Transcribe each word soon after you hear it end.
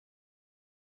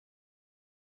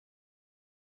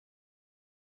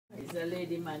is a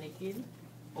lady mannequin.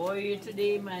 How are you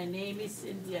today? My name is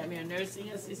Cynthia. I'm your nursing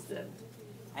assistant.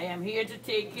 I am here to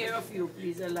take care of you.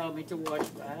 Please allow me to wash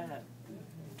my hand.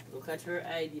 Look at her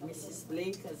ID, Mrs.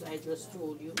 Blake, as I just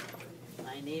told you.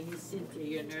 My name is Cynthia,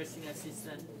 your nursing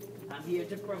assistant. I'm here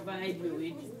to provide you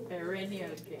with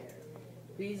perineal care.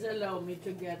 Please allow me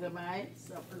to gather my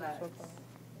supplies.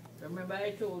 Remember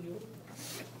I told you?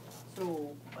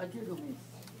 So, what you do, miss?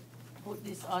 Put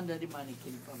this under the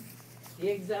mannequin for me. The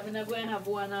examiner going to have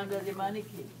one under the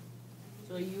mannequin.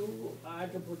 So you are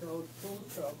to put out 2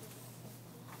 drops.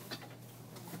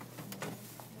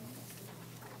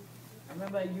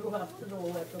 Remember, you have to know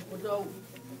what to put out.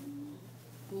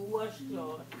 2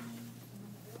 washcloths,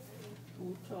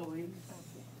 2 towels,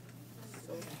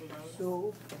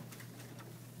 soap.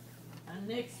 And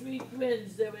next week,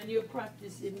 Wednesday, when you're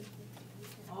practicing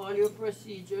all your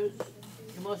procedures,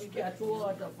 you must catch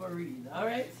water for real, all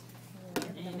right?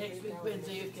 And next week,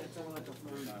 Wednesday, you catch water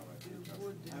for real.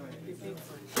 All right.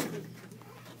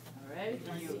 All right,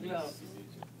 and your gloves.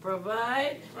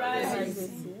 Provide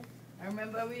privacy.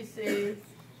 Remember we say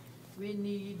we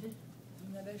need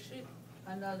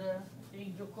another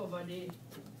thing to cover the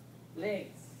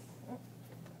legs.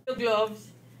 Your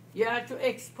gloves, you have to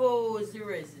expose the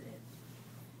resident.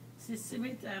 Sister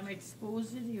Smith, I'm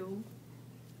exposing you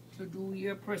to do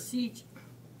your procedure.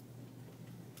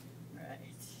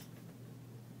 Right.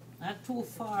 Not too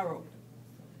far up.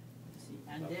 See,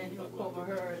 and then you cover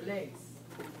her legs.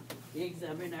 The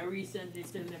examiner recently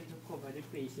told them to cover the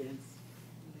patient's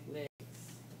legs.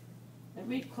 Let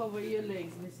me cover your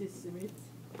legs, Mrs. Smith,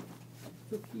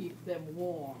 to keep them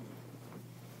warm.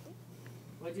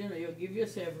 But you know, you give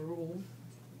yourself room,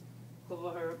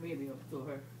 cover her maybe up to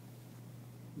her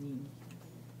knee.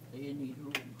 So you need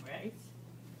room, right?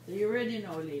 So you're ready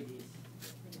now, ladies.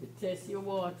 You test your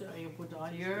water and you put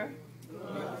on your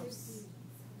gloves.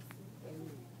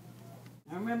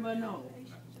 And remember now,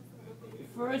 the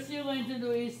first you're going to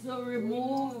do is to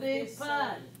remove the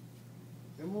pad.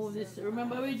 Remove this.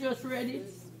 Remember we just read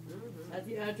it? That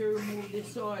you have to remove the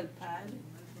soil pad.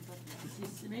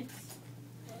 Mrs. Smith.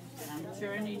 I'm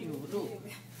turning you. Look.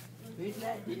 Do it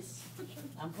like this.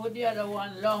 And put the other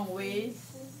one long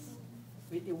ways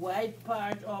with the white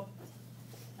part up.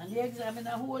 And the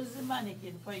examiner holds the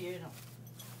mannequin for you, you know.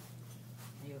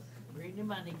 You bring the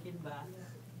mannequin back.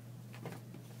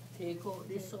 Take out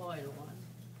the soil one.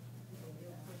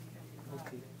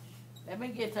 Okay. Let me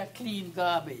get a clean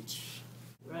garbage.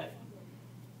 Right.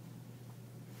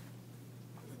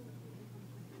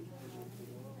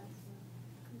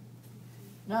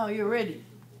 Now you're ready.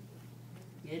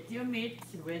 Get your mitt,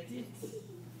 wet it.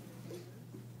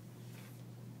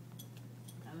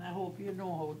 And I hope you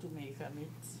know how to make a mitt.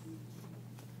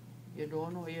 You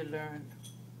don't know, you learn.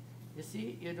 You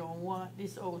see, you don't want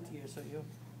this out here, so you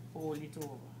hold it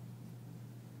over.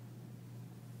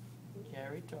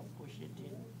 Carry it up, push it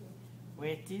in.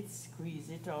 Wet it, squeeze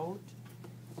it out.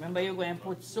 Remember, you're going to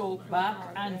put soap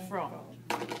back and front.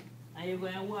 And you're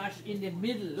going to wash in the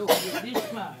middle. Look, with this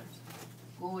part.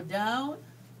 Go down.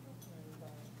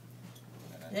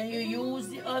 Then you use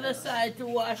the other side to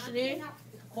wash the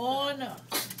corner.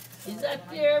 Is that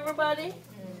clear, everybody?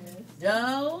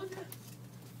 Down.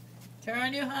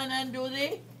 Turn your hand and do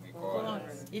the corner.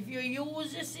 If you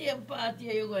use the same part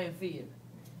here, you're going to feel.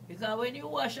 Because when you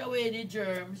wash away the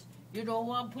germs, you don't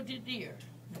want to put it there.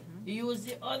 You use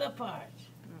the other part.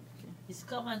 It's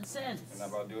common sense. And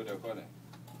about the other corner?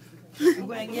 You're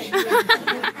going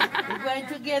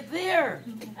to get there.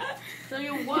 So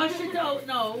you wash it out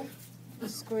now.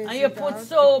 And you put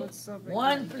soap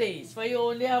one place. For you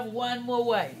only have one more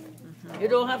wipe. You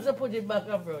don't have to put it back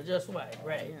and forth, just wipe,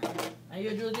 right? And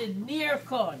you do the near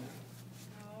corner.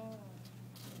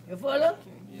 You follow?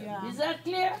 Yeah. Is that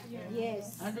clear?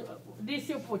 Yes. And this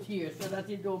you put here so that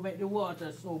it don't make the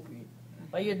water soapy.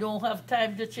 But you don't have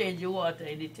time to change your water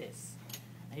in the test.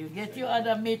 And you get your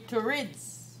other mitt to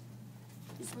rinse.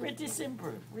 It's pretty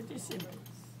simple, pretty simple.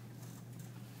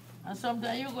 And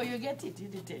sometimes you go, you get it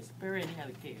in the test,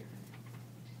 perineal care.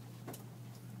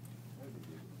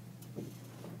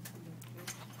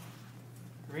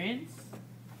 Rinse.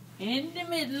 In the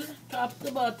middle, top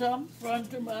to bottom, front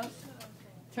to back.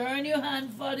 Turn your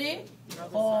hand for the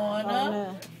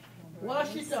corner.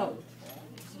 Wash it out.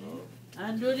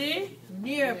 And do the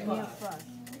near part.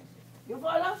 You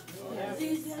follow?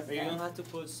 Yes. But you don't have to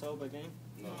put soap again?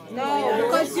 No,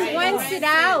 because you rinse it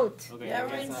out. Okay.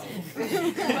 Yeah, rinse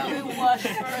it. But we wash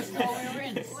first, now we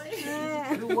rinse.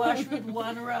 We wash with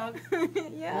one rag.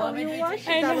 Yeah, we wash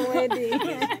it already.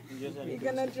 You're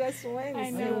gonna just rinse. I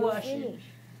And know. you wash it.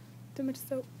 Too much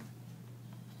soap.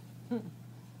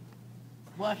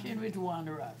 Wash it with one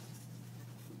rag.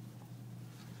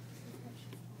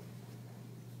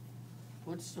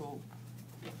 Put soap.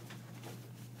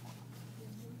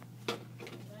 So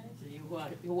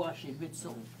you wash it with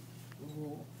soap.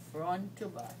 Go front to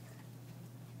back.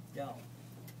 Down.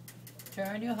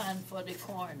 Turn your hand for the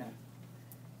corner.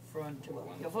 Front to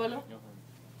back. You follow?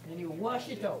 Then you wash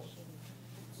it out.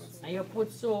 And you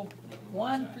put soap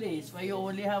one place where you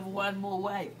only have one more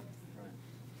wipe.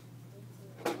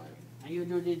 And you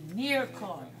do the near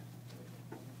corner.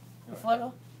 You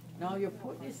follow? Now you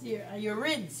put this here and you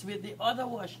rinse with the other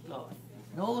washcloth.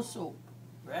 No soap,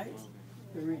 right?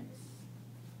 You rinse.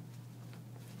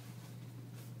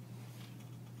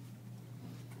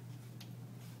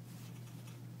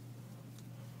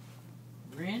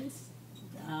 Rinse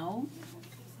down.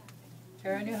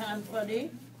 Turn your hand for the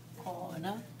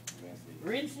corner.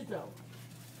 Rinse it out.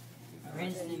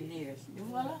 Rinse the near. You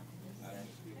voila?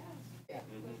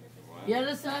 You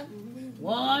understand?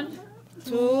 1,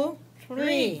 2,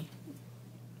 3.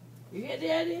 You get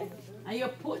the idea? And you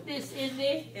put this in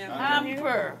the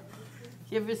hamper.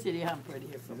 Give us the hamper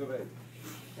there for me.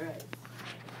 Right.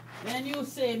 Then you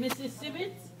say, Mrs.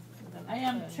 Simmons, I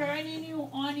am turning you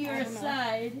on your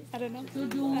side to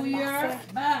do your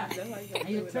back. And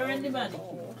you turn the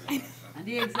mannequin. And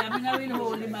the examiner will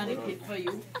hold the mannequin for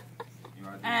you.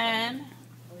 And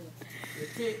you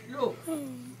take, look,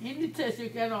 in the test you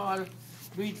can all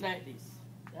do it like this.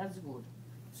 That's good.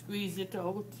 Squeeze it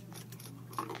out.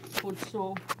 Put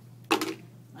soap.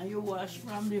 And you wash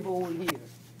from the hole here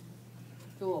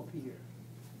to up here.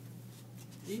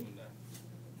 See?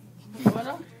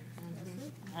 Voilà.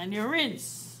 And you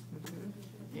rinse.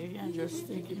 You can just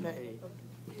take it like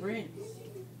that. Rinse.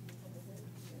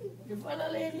 You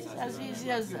follow, ladies? As easy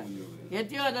as that.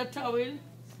 Get your other towel and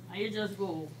you just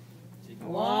go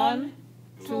 1,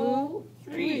 2,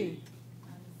 3.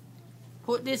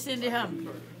 Put this in the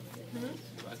hamper.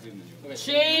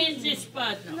 Change this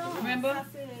part now. Remember?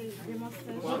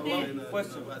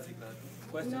 Question.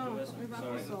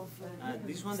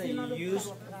 This one that you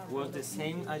used was the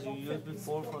same as you used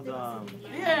before for the...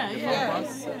 Yeah.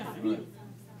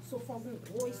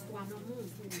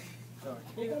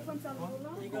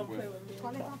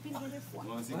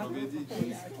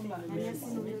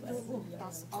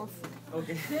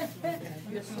 Okay.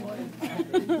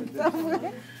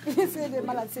 C'est des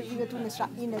malades, c'est il retourne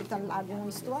chaque inévitable la grande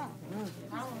histoire.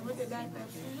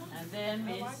 And then,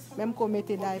 miss, Même qu'on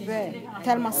mettait diaper,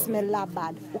 tellement smell la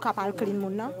bad, ou capable clean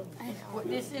mon non? put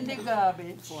this in the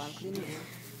garbage.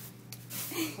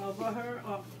 Cover her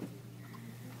up.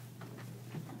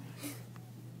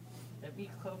 Let me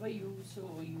cover you so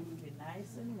you will be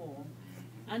nice and warm.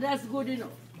 And that's good enough.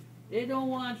 They don't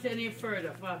want any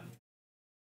further.